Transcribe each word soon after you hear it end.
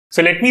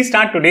So let me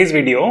start today's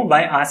video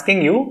by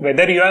asking you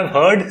whether you have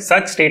heard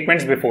such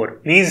statements before.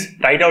 Please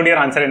write out your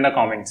answer in the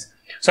comments.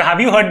 So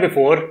have you heard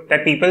before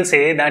that people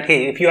say that,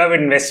 hey, if you have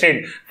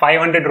invested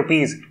 500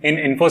 rupees in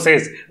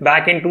Infosys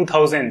back in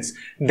 2000s,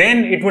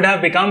 then it would have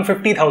become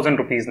 50,000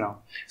 rupees now.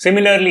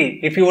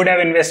 Similarly, if you would have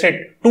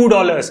invested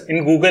 $2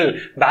 in Google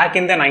back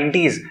in the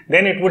 90s,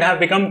 then it would have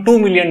become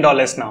 $2 million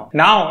now.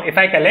 Now, if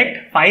I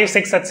collect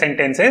 5-6 such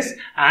sentences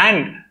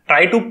and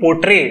try to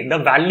portray the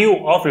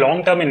value of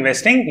long-term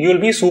investing, you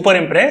will be super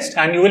impressed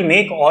and you will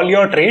make all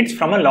your trades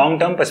from a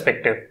long-term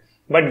perspective.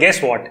 But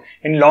guess what?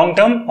 In long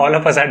term, all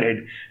of us are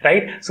dead,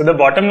 right? So the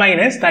bottom line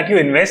is that you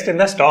invest in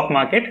the stock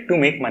market to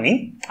make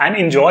money and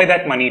enjoy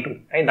that money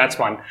too, right? That's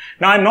one.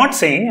 Now I'm not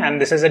saying,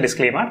 and this is a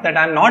disclaimer, that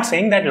I'm not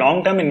saying that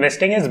long-term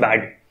investing is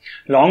bad.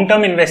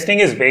 Long-term investing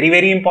is very,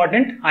 very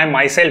important. I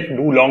myself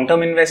do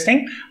long-term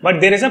investing,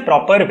 but there is a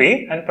proper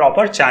way and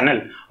proper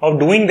channel of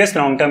doing this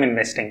long-term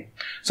investing.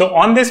 So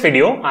on this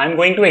video, I'm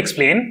going to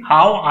explain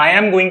how I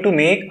am going to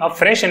make a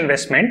fresh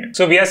investment.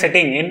 So we are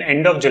sitting in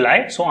end of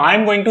July. So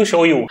I'm going to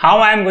show you how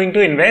I am going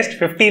to invest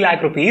 50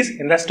 lakh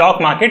rupees in the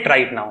stock market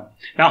right now.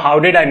 Now, how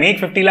did I make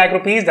 50 lakh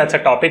rupees? That's a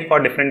topic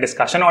for different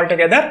discussion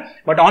altogether.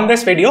 But on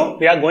this video,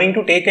 we are going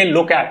to take a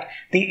look at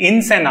the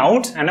ins and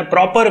outs and a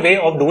proper way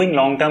of doing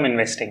long-term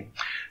investing.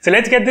 So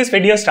let's get this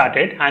video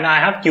started, and I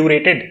have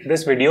curated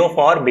this video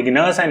for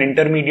beginners and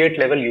intermediate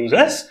level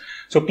users.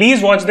 So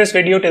please watch this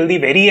video till the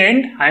very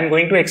end. I am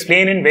going to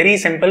explain in very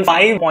simple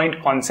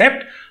 5-point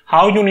concept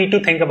how you need to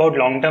think about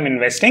long-term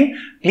investing.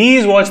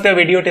 Please watch the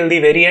video till the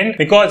very end,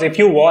 because if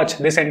you watch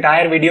this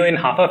entire video in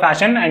half a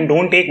fashion and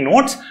don't take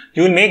notes,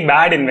 you will make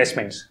bad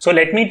investments. So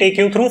let me take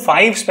you through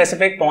 5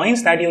 specific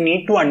points that you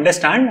need to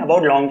understand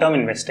about long-term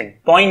investing.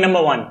 Point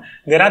number 1.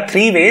 There are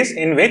 3 ways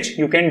in which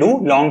you can do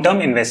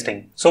long-term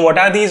investing. So what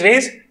are these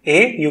ways?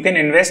 A, you can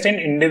invest in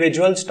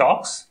individual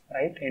stocks,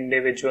 right?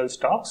 Individual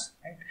stocks,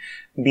 right?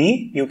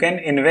 B, you can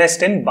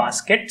invest in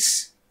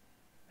baskets,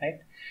 right?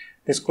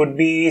 This could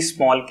be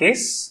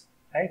Smallcase,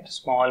 right?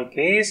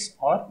 Smallcase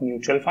or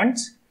mutual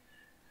funds.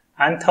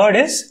 And third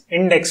is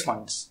index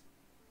funds.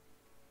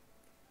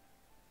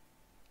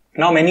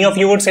 Now, many of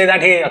you would say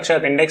that, hey,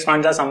 Akshat, index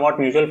funds are somewhat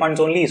mutual funds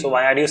only. So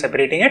why are you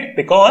separating it?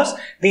 Because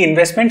the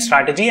investment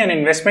strategy and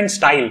investment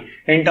style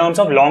in terms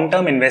of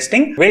long-term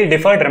investing will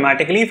differ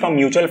dramatically from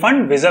mutual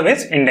fund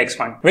vis-a-vis index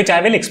fund, which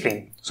I will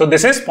explain. So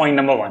this is point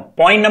number 1.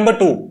 Point number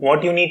 2,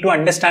 what you need to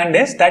understand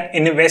is that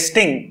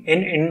investing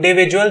in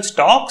individual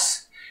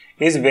stocks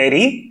is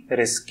very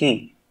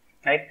risky,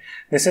 right?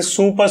 This is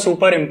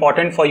super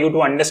important for you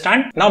to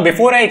understand. Now,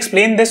 before I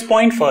explain this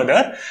point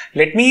further,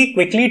 let me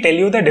quickly tell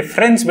you the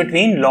difference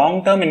between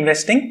long-term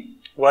investing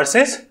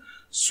versus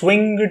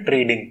swing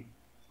trading,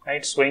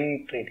 right?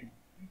 Swing trading.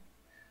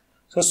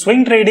 So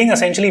swing trading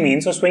essentially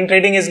means, so swing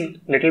trading is a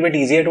little bit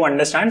easier to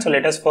understand. So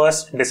let us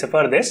first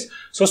decipher this.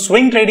 So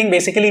swing trading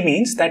basically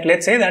means that,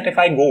 let's say that if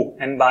I go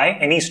and buy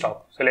any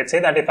stock. So let's say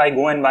that if I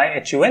go and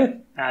buy HUL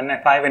and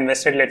if I've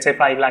invested, let's say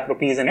 5 lakh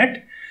rupees in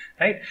it,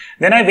 right?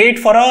 Then I wait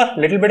for a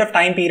little bit of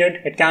time period.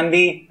 It can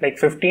be like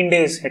 15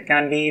 days. It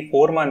can be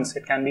 4 months.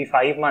 It can be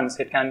 5 months.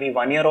 It can be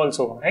 1 year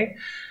also, right?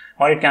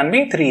 Or it can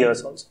be 3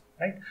 years also,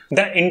 right?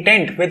 The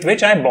intent with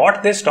which I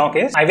bought this stock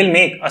is I will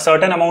make a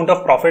certain amount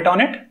of profit on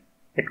it.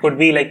 It could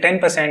be like 10%,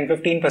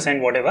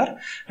 15%,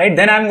 whatever, right?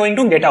 Then I'm going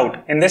to get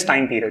out in this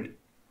time period,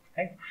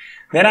 right?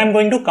 Then I'm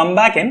going to come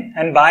back in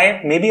and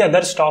buy maybe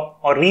other stock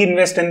or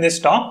reinvest in this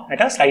stock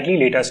at a slightly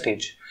later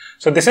stage.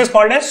 So this is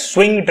called as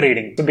swing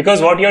trading. So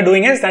because what you're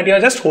doing is that you're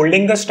just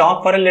holding the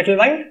stock for a little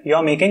while,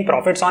 you're making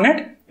profits on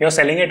it, you're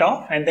selling it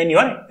off, and then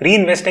you're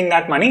reinvesting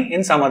that money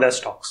in some other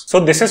stocks. So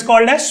this is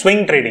called as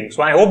swing trading.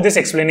 So I hope this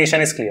explanation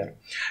is clear.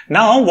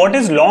 Now, what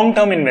is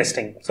long-term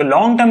investing? So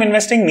long-term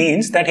investing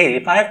means that, hey,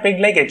 if I have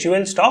picked like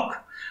HUL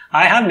stock,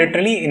 I have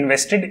literally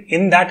invested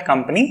in that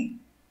company,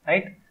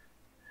 right?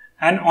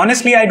 And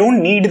honestly, I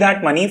don't need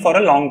that money for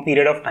a long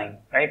period of time,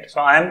 right? So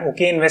I am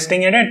okay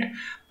investing in it.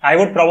 I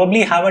would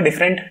probably have a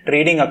different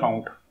trading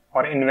account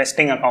or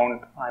investing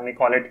account. I may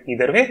call it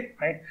either way,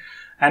 right?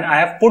 And I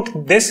have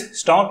put this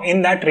stock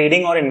in that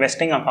trading or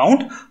investing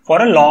account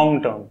for a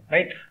long term,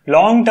 right?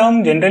 Long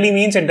term generally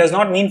means it does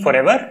not mean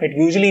forever. It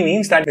usually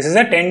means that this is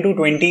a 10 to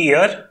 20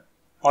 year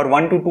or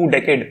 1 to 2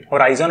 decade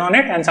horizon on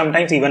it, and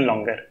sometimes even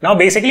longer. Now,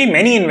 basically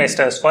many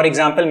investors, for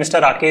example,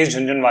 Mr. Rakesh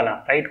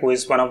Jhunjhunwala, right, who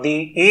is one of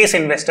the ace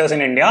investors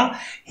in India,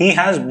 he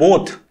has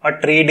both a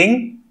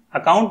trading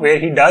account where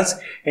he does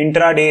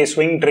intraday,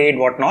 swing trade,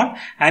 whatnot,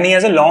 and he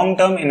has a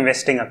long-term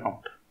investing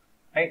account,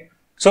 right?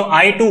 So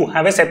I too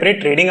have a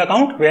separate trading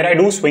account where I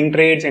do swing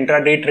trades,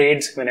 intraday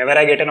trades whenever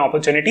I get an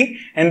opportunity,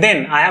 and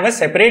then I have a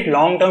separate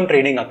long-term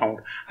trading account.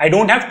 I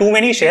don't have too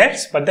many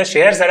shares, but the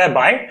shares that I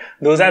buy,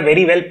 those are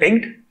very well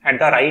picked, at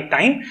the right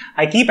time,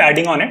 I keep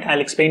adding on it.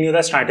 I'll explain you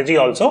the strategy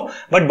also.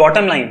 But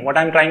bottom line, what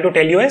I'm trying to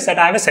tell you is that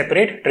I have a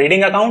separate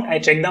trading account. I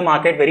check the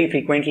market very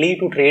frequently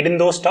to trade in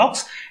those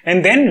stocks.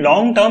 And then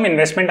long-term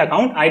investment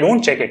account, I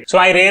don't check it. So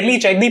I rarely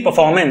check the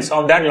performance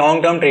of that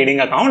long-term trading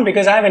account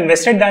because I have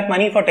invested that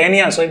money for 10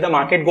 years. So if the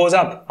market goes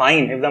up,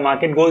 fine. If the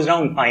market goes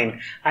down, fine.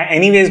 I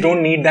anyways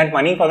don't need that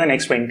money for the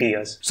next 20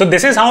 years. So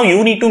this is how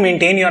you need to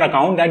maintain your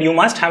account, that you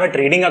must have a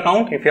trading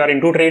account if you are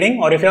into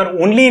trading, or if you are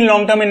only in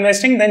long-term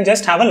investing, then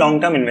just have a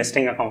long-term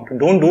investing account.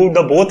 Don't do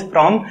the both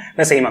from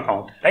the same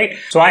account, right?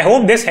 So I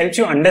hope this helps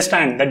you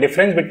understand the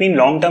difference between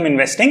long-term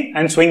investing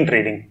and swing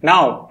trading.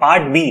 Now,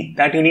 part B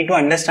that you need to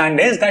understand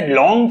is that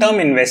long-term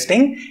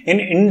investing in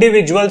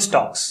individual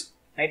stocks,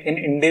 right? In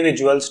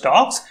individual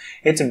stocks,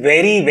 it's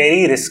very,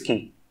 very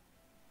risky.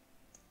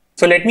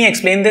 So let me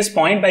explain this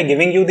point by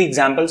giving you the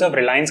examples of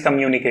Reliance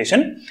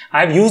Communication.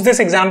 I've used this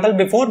example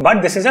before,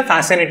 but this is a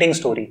fascinating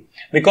story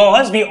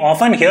because we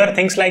often hear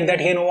things like that,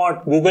 hey, you know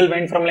what, Google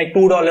went from like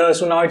 $2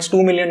 to now it's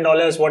 $2 million,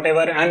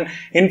 whatever, and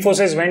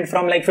Infosys went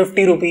from like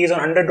 50 rupees or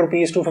 100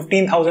 rupees to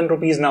 15,000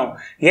 rupees now.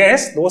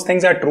 Yes, those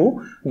things are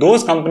true.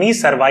 Those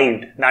companies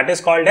survived. That is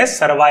called as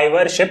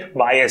survivorship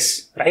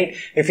bias, right?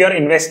 If you're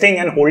investing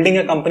and holding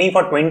a company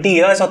for 20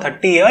 years or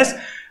 30 years,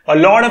 a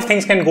lot of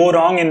things can go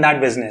wrong in that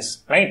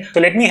business, right?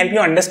 So let me help you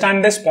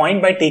understand this point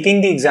by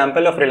taking the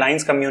example of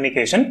Reliance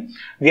Communication.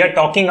 We are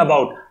talking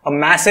about a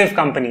massive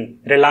company,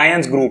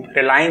 Reliance Group.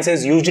 Reliance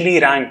is usually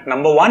ranked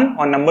number 1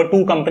 or number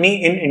 2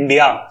 company in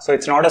India. So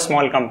it's not a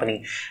small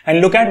company. And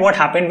look at what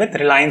happened with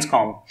Reliance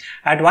Com.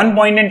 At one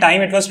point in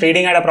time, it was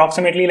trading at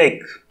approximately like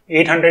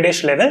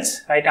 800-ish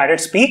levels, right? At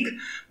its peak.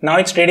 Now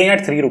it's trading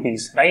at 3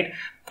 rupees, right?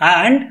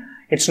 And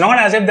it's not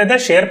as if that the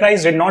share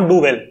price did not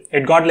do well.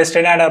 It got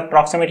listed at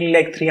approximately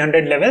like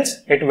 300 levels.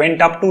 It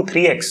went up to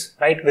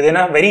 3x, right? Within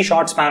a very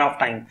short span of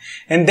time.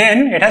 And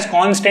then it has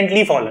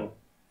constantly fallen.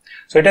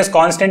 So it has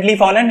constantly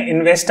fallen.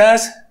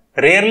 Investors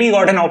rarely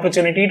got an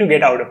opportunity to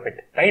get out of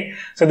it, right?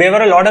 So there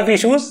were a lot of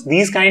issues.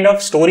 These kind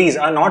of stories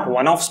are not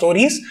one-off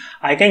stories.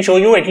 I can show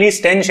you at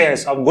least 10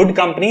 shares of good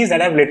companies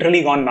that have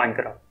literally gone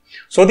bankrupt.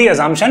 So the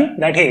assumption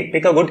that, hey,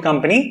 pick a good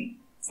company,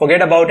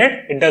 forget about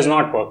it, it does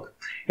not work.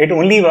 It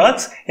only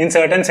works in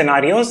certain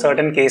scenarios,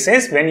 certain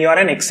cases when you are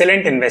an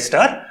excellent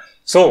investor.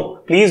 So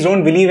please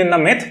don't believe in the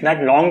myth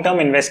that long-term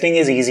investing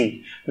is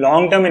easy.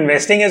 Long-term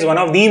investing is one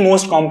of the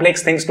most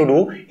complex things to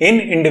do in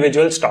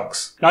individual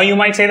stocks. Now you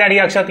might say that,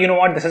 yeah, Akshat, you know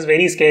what, this is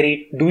very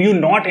scary. Do you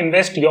not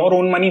invest your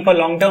own money for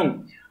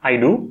long-term? I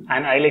do,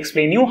 and I'll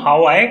explain you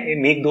how I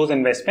make those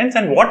investments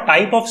and what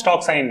type of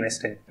stocks I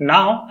invest in.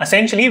 Now,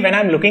 essentially, when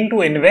I'm looking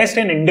to invest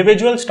in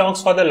individual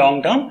stocks for the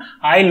long term,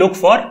 I look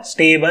for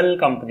stable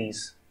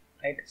companies,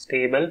 right?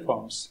 Stable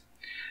firms.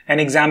 An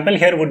example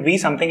here would be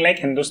something like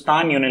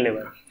Hindustan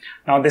Unilever.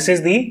 Now, this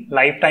is the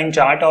lifetime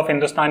chart of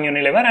Hindustan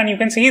Unilever, and you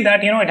can see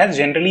that, it has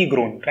generally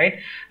grown, right?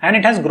 And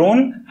it has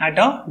grown at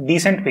a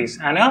decent pace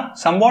and a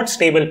somewhat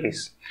stable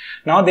pace.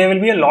 Now, there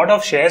will be a lot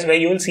of shares where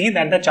you will see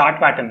that the chart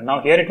pattern,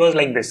 now here it was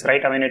like this,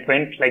 right? I mean, it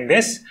went like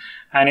this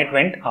and it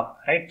went up,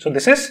 right? So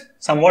this is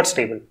somewhat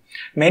stable.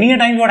 Many a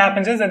times what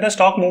happens is that the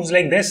stock moves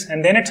like this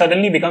and then it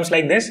suddenly becomes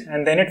like this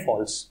and then it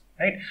falls,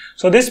 right?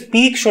 So this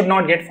peak should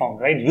not get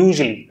formed, right?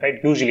 Usually, right?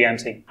 Usually I'm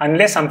saying,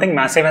 unless something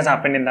massive has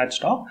happened in that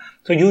stock.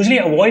 So usually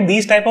avoid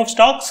these type of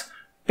stocks.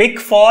 Pick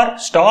for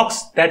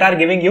stocks that are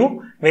giving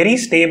you very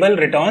stable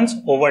returns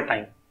over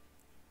time.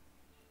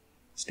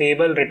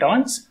 Stable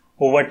returns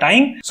over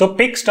time. So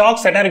pick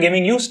stocks that are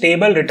giving you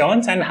stable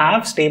returns and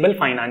have stable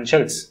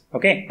financials.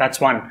 Okay,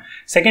 that's one.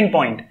 Second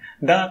point,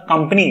 the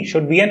company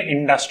should be an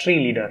industry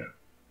leader.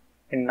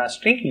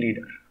 Industry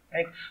leader,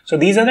 right? So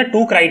these are the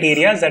two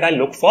criteria that I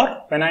look for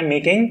when I'm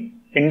making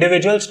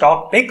individual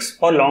stock picks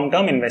for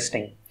long-term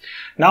investing.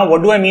 Now,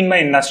 what do I mean by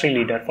industry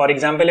leader? For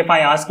example, if I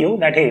ask you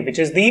that, hey, which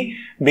is the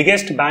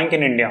biggest bank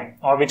in India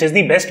or which is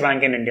the best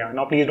bank in India?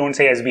 Now, please don't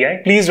say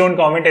SBI. Please don't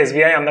comment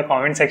SBI on the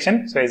comment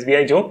section. So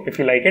SBI joke, if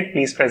you like it,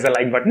 please press the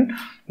like button.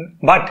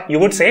 But you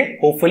would say,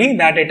 hopefully,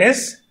 that it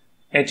is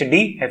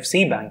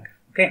HDFC Bank.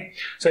 Okay.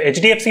 So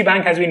HDFC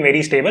Bank has been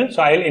very stable.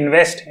 So I'll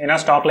invest in a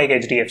stock like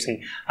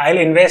HDFC. I'll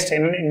invest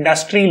in an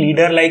industry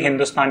leader like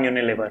Hindustan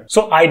Unilever.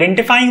 So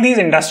identifying these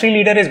industry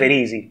leader is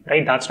very easy,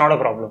 right? That's not a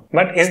problem.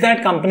 But is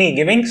that company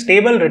giving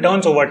stable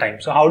returns over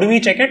time? So how do we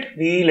check it?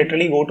 We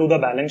literally go to the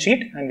balance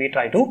sheet and we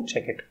try to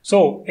check it.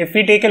 So if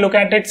we take a look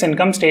at its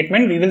income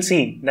statement, we will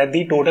see that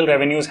the total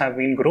revenues have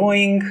been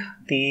growing.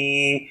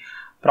 The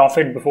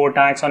profit before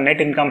tax or net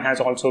income has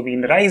also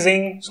been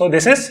rising. So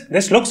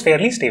this looks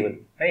fairly stable,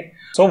 right?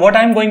 So what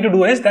I'm going to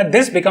do is that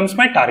this becomes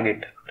my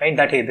target, right?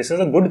 That, hey, this is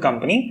a good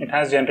company. It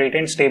has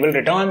generated stable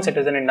returns. It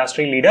is an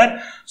industry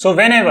leader. So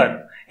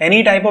whenever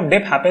any type of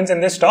dip happens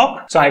in this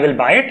stock, so I will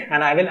buy it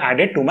and I will add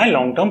it to my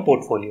long-term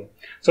portfolio.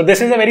 So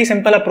this is a very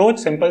simple approach,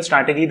 simple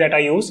strategy that I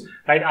use,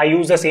 right? I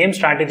use the same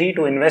strategy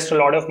to invest a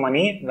lot of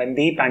money when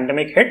the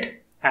pandemic hit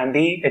and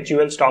the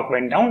HUL stock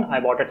went down. I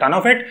bought a ton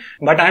of it,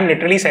 but I'm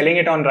literally selling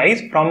it on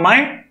rise from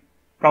my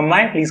From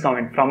my, please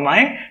comment, from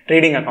my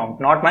trading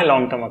account, not my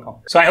long-term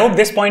account. So I hope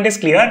this point is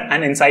clear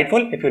and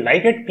insightful. If you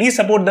like it, please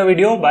support the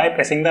video by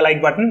pressing the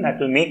like button. That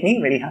will make me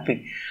very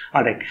happy.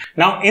 Alright.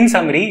 Now, in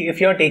summary, if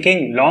you're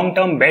taking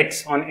long-term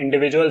bets on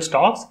individual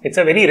stocks, it's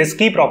a very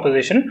risky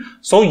proposition.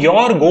 So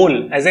your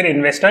goal as an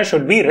investor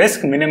should be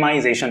risk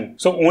minimization.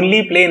 So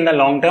only play in the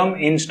long term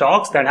in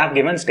stocks that have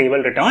given stable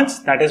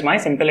returns. That is my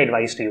simple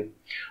advice to you.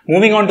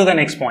 Moving on to the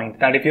next point,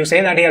 that if you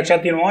say that, hey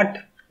Akshat, you know what?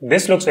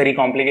 This looks very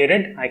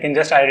complicated. I can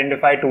just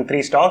identify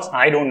 2-3 stocks.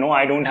 I don't know.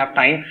 I don't have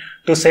time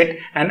to sit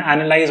and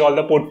analyze all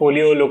the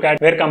portfolio, look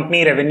at where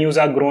company revenues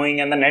are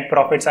growing and the net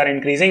profits are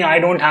increasing. I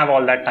don't have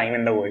all that time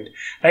in the world,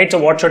 right? So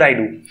what should I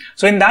do?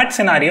 So in that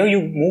scenario,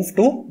 you move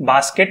to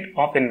basket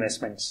of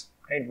investments,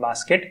 right?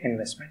 Basket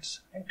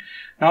investments, right?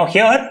 Now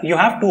here you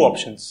have two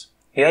options.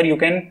 Here you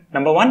can,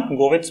 number one,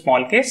 go with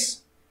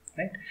Smallcase,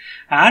 right?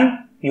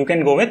 And you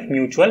can go with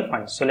mutual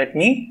funds. So let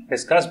me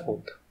discuss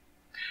both.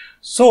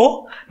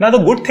 So now the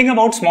good thing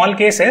about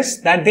Smallcase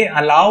is that they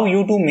allow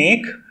you to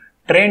make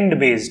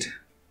trend-based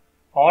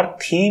or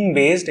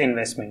theme-based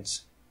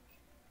investments.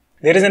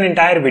 There is an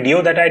entire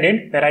video that I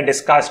did where I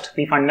discussed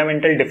the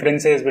fundamental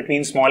differences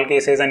between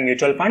Smallcases and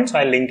mutual funds. So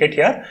I'll link it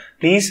here.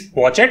 Please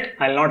watch it.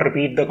 I'll not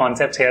repeat the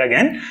concepts here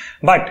again.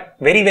 But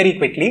very, very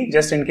quickly,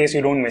 just in case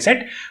you don't miss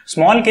it,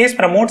 Smallcase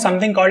promotes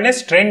something called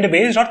as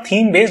trend-based or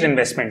theme-based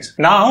investments.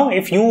 Now,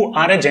 if you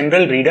are a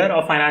general reader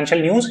of financial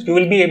news, you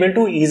will be able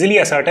to easily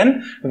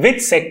ascertain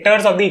which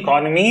sectors of the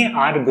economy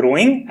are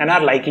growing and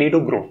are likely to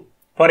grow.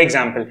 For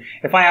example,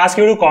 if I ask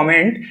you to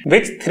comment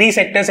which 3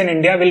 sectors in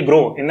India will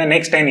grow in the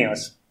next 10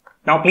 years,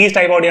 now please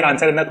type out your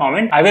answer in the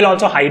comment. I will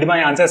also hide my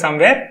answer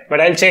somewhere,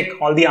 but I'll check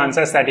all the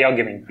answers that you're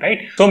giving, right?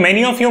 So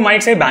many of you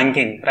might say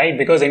banking, right?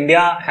 Because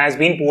India has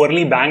been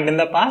poorly banked in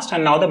the past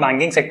and now the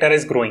banking sector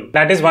is growing.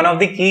 That is one of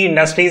the key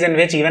industries in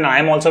which even I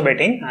am also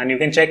betting, and you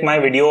can check my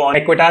video on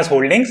Equitas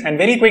Holdings. And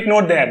very quick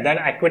note there that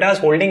Equitas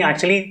Holding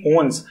actually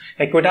owns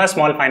Equitas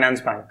Small Finance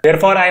Bank.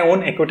 Therefore, I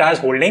own Equitas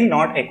Holding,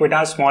 not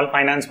Equitas Small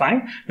Finance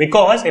Bank,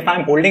 because if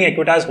I'm holding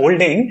Equitas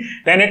Holding,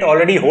 then it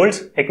already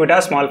holds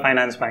Equitas Small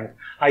Finance Bank.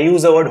 I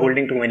use the word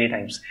holding too many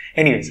times.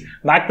 Anyways,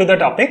 back to the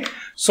topic.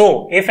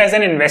 So if as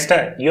an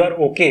investor, you are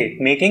okay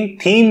making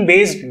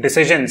theme-based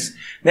decisions,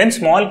 then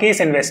Smallcase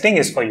investing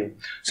is for you.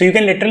 So you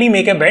can literally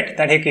make a bet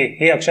that, hey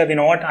Akshat, you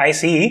know what? I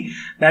see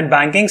that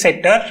banking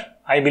sector,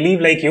 I believe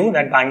like you,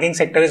 that banking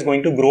sector is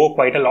going to grow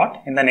quite a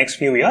lot in the next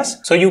few years.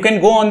 So you can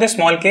go on this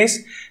Smallcase,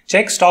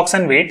 check stocks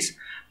and weights.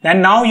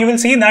 And now you will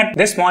see that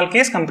this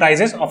Smallcase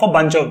comprises of a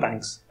bunch of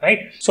banks, right?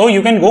 So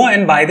you can go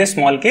and buy this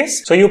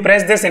Smallcase. So you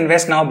press this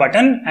invest now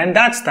button and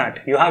that's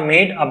that. You have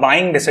made a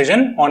buying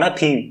decision on a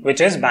theme,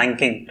 which is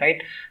banking,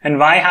 right? And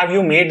why have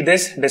you made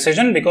this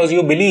decision? Because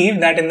you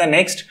believe that in the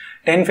next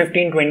 10,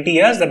 15, 20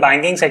 years, the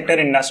banking sector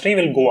industry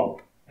will go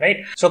up.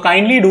 Right? So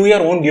kindly do your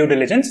own due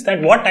diligence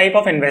that what type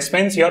of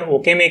investments you're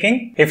okay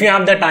making. If you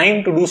have the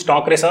time to do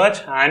stock research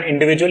and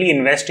individually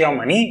invest your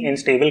money in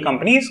stable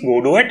companies,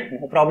 go do it,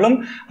 no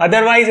problem.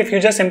 Otherwise, if you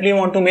just simply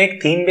want to make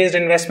theme-based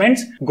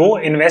investments, go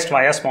invest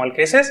via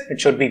Smallcases.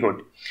 It should be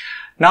good.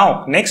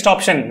 Now, next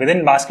option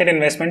within basket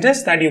investments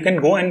is that you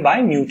can go and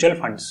buy mutual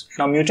funds.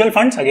 Now, mutual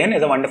funds again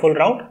is a wonderful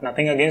route.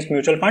 Nothing against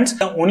mutual funds.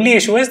 The only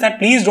issue is that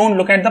please don't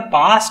look at the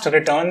past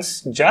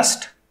returns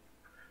just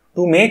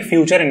to make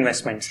future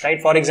investments,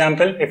 right? For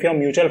example, if your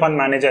mutual fund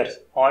manager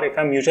or if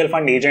a mutual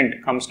fund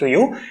agent comes to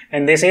you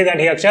and they say that,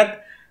 hey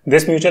Akshat,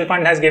 this mutual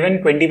fund has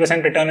given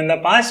 20% return in the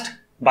past,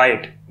 buy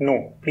it.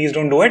 No, please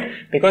don't do it,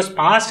 because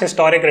past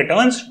historic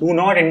returns do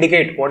not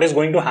indicate what is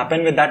going to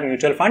happen with that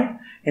mutual fund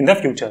in the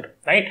future,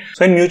 right?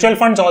 So in mutual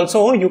funds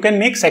also, you can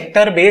make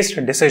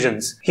sector-based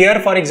decisions.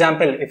 Here, for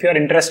example, if you are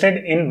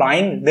interested in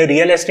buying the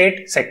real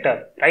estate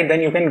sector, right,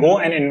 then you can go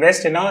and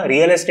invest in a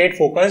real estate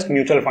focused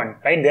mutual fund,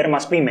 right? There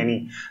must be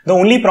many. The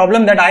only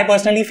problem that I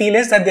personally feel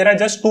is that there are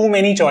just too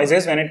many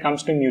choices when it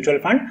comes to mutual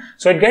fund.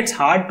 So it gets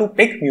hard to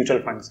pick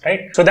mutual funds,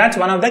 right? So that's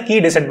one of the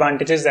key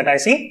disadvantages that I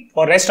see.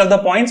 For rest of the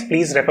points,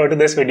 please refer to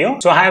this video.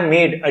 So I have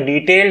made a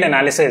detailed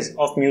analysis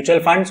of mutual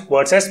funds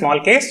versus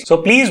Smallcase. So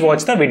please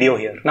watch the video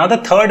here. Now the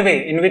third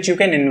way in which you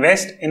can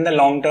invest in the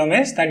long term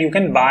is that you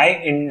can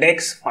buy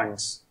index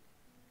funds.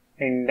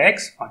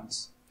 Index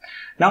funds.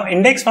 Now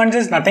index funds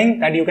is nothing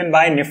that you can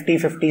buy Nifty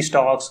 50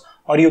 stocks,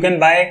 or you can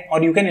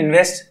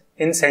invest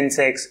in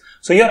Sensex.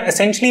 So you're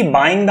essentially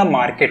buying the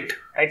market,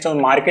 right? So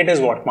market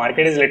is what?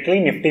 Market is literally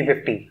Nifty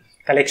 50,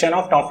 collection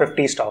of top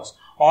 50 stocks,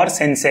 or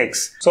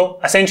Sensex. So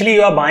essentially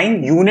you are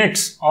buying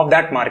units of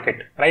that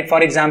market, right?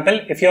 For example,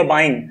 if you're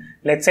buying,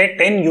 let's say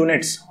 10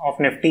 units of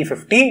Nifty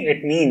 50,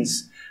 it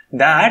means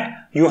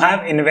that you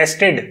have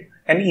invested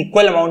an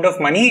equal amount of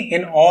money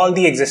in all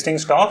the existing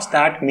stocks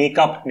that make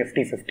up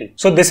Nifty 50.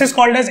 So this is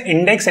called as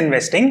index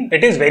investing.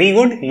 It is very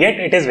good, yet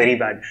it is very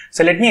bad.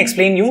 So let me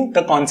explain you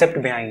the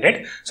concept behind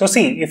it. So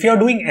see, if you're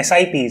doing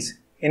SIPs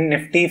in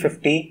Nifty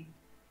 50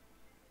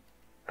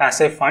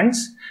 passive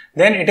funds,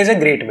 then it is a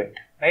great bet,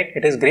 right?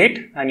 It is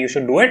great and you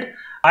should do it.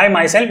 I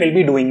myself will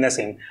be doing the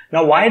same.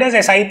 Now, why does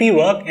SIP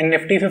work in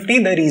Nifty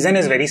 50? The reason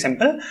is very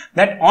simple,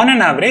 that on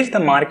an average, the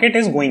market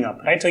is going up,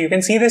 right? So you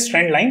can see this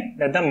trend line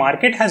that the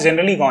market has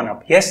generally gone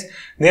up. Yes,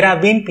 there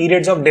have been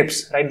periods of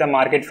dips, right? The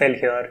market fell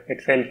here,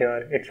 it fell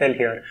here, it fell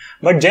here.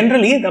 But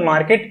generally, the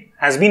market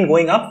has been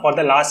going up for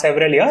the last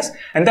several years,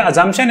 and the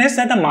assumption is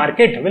that the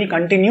market will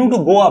continue to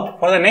go up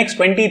for the next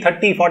 20,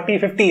 30, 40,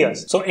 50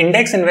 years. So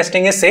index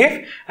investing is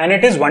safe and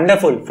it is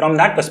wonderful from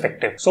that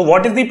perspective. So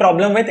what is the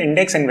problem with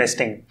index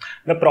investing?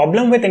 The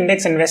problem with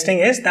index investing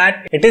is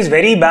that it is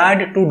very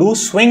bad to do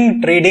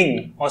swing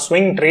trading or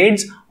swing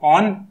trades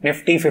on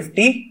Nifty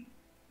 50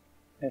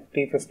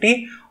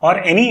 or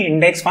any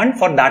index fund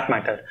for that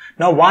matter.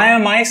 Now, why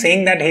am I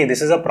saying that, hey,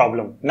 this is a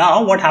problem?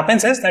 Now, what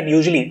happens is that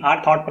usually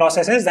our thought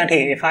process is that,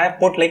 hey, if I have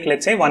put like,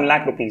 let's say 1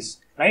 lakh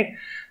rupees, right?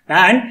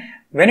 And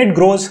when it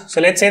grows,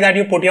 so let's say that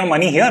you put your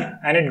money here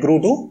and it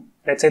grew to,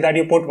 let's say that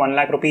you put 1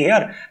 lakh rupee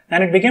here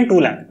and it became 2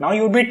 lakh. Now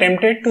you would be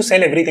tempted to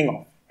sell everything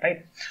off,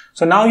 right?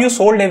 So now you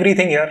sold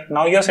everything here.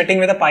 Now you're sitting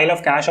with a pile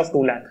of cash of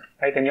 2 lakh.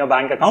 Right, in your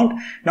bank account.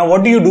 Now,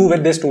 what do you do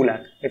with this 2 lakh?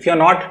 If you're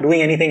not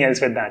doing anything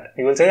else with that,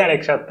 you will say that,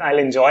 Akshat, I'll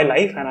enjoy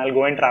life and I'll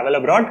go and travel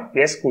abroad.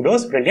 Yes,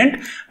 kudos,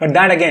 brilliant. But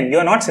that again,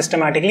 you're not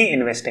systematically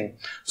investing.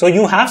 So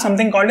you have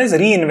something called as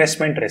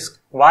reinvestment risk.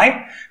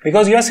 Why?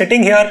 Because you are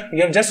sitting here,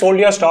 you have just sold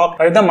your stock.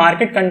 But if the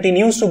market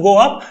continues to go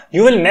up,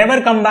 you will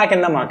never come back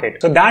in the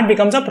market. So that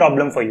becomes a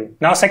problem for you.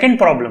 Now, second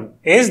problem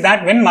is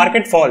that when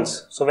market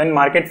falls, so when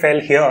market fell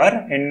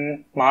here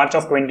in March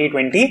of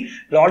 2020,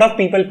 a lot of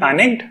people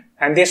panicked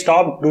and they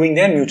stopped doing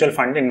their mutual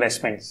fund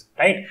investments,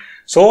 right?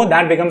 So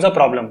that becomes a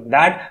problem.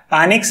 That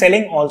panic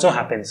selling also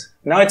happens.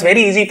 Now it's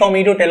very easy for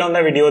me to tell on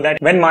the video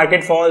that when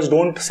market falls,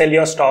 don't sell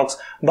your stocks,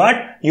 but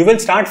you will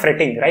start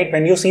fretting, right?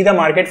 When you see the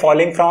market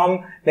falling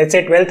from, let's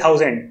say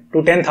 12,000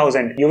 to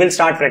 10,000, you will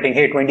start fretting,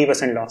 hey,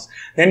 20% loss.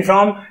 Then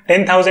from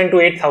 10,000 to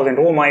 8,000,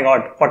 oh my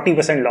God,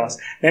 40% loss.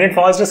 Then it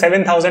falls to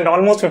 7,000,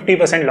 almost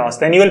 50% loss.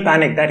 Then you will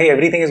panic that, hey,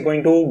 everything is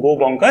going to go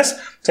bonkers.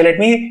 So let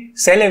me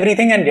sell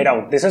everything and get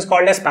out. This is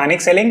called as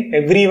panic selling.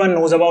 Everyone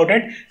knows about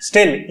it.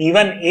 Still,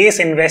 even ace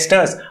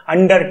investors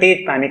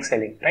undertake panic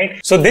selling, right?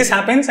 So this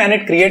happens and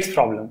it creates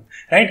problem,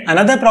 right?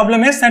 Another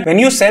problem is that when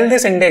you sell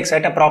this index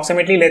at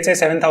approximately, let's say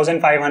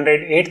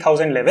 7,500,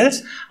 8,000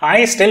 levels,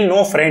 I still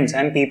know friends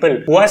and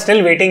people who are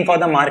still waiting for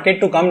the market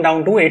to come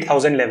down to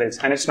 8,000 levels,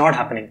 and it's not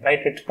happening, right?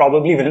 It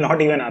probably will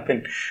not even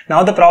happen.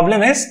 Now the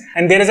problem is,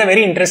 and there is a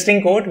very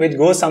interesting quote which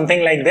goes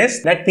something like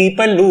this, that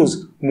people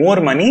lose more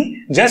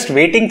money just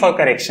waiting for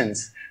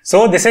corrections.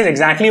 So this is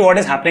exactly what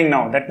is happening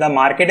now, that the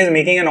market is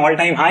making an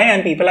all-time high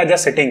and people are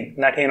just sitting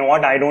that, you know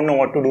what, I don't know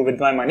what to do with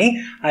my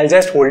money. I'll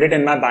just hold it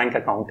in my bank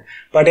account.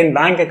 But in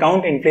bank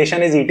account,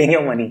 inflation is eating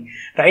your money,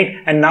 right?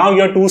 And now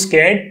you're too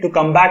scared to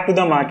come back to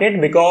the market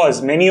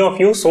because many of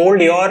you sold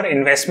your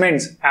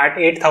investments at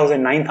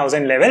 8,000,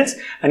 9,000 levels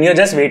and you're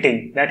just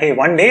waiting that, hey,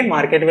 one day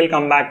market will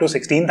come back to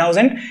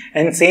 16,000,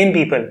 and same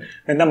people,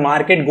 when the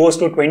market goes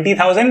to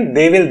 20,000,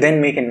 they will then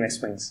make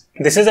investments.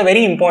 This is a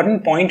very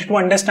important point to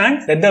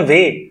understand, that the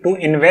way to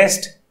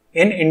invest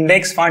in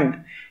index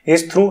fund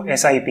is through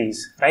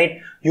SIPs,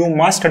 right? You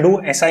must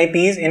do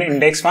SIPs in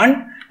index fund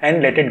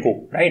and let it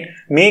go, right?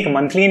 Make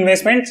monthly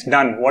investments,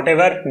 done.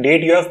 Whatever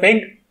date you have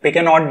picked, pick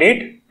an odd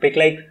date, pick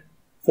like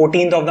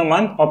 14th of the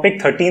month or pick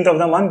 13th of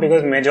the month,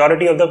 because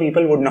majority of the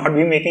people would not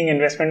be making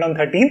investment on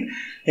 13th.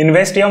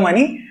 Invest your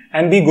money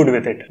and be good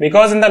with it,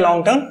 because in the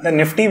long term, the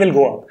Nifty will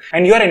go up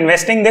and you are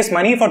investing this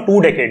money for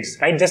 2 decades,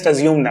 right? Just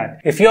assume that.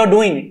 If you are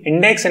doing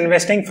index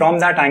investing from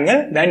that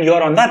angle, then you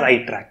are on the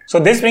right track. So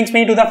this brings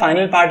me to the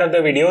final part of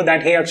the video,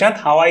 that, hey Akshat,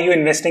 how are you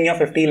investing your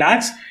 50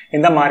 lakhs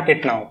in the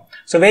market now?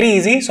 So very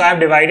easy. So I have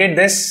divided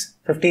this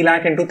 50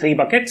 lakh into 3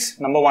 buckets.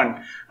 Number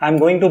 1, I'm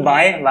going to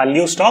buy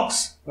value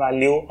stocks,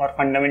 value or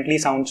fundamentally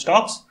sound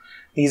stocks.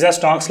 These are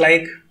stocks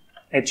like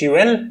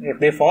HUL. If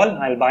they fall,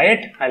 I'll buy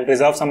it. I'll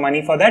reserve some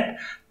money for that,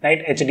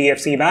 right?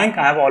 HDFC Bank.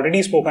 I have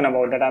already spoken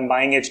about that. I'm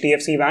buying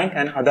HDFC Bank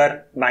and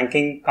other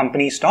banking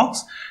company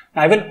stocks.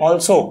 I will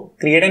also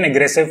create an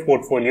aggressive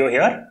portfolio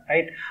here,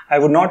 right? I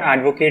would not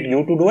advocate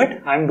you to do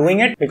it. I'm doing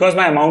it because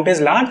my amount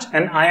is large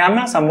and I am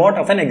a somewhat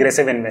of an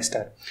aggressive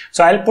investor.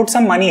 So I'll put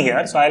some money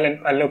here. So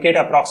I'll allocate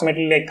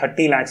approximately like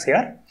 30 lakhs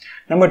here.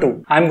 Number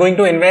 2, I'm going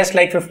to invest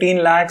like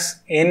 15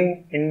 lakhs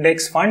in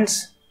index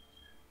funds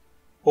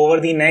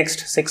over the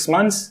next 6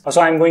 months. So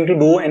I'm going to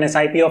do an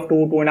SIP of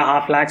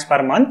 2.5 lakhs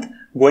per month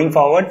going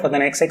forward for the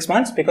next 6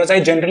 months, because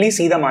I generally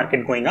see the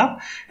market going up.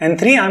 And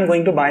 3, I'm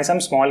going to buy some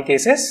small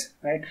cases,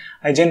 right?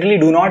 I generally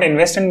do not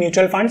invest in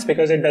mutual funds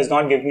because it does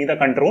not give me the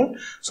control.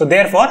 So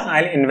therefore,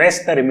 I'll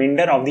invest the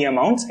remainder of the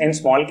amounts in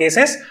small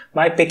cases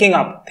by picking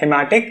up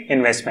thematic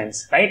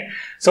investments, right?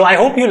 So I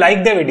hope you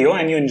liked the video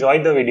and you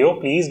enjoyed the video.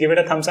 Please give it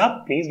a thumbs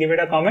up. Please give it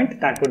a comment.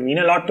 That would mean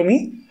a lot to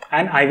me.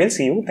 And I will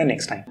see you the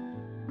next time.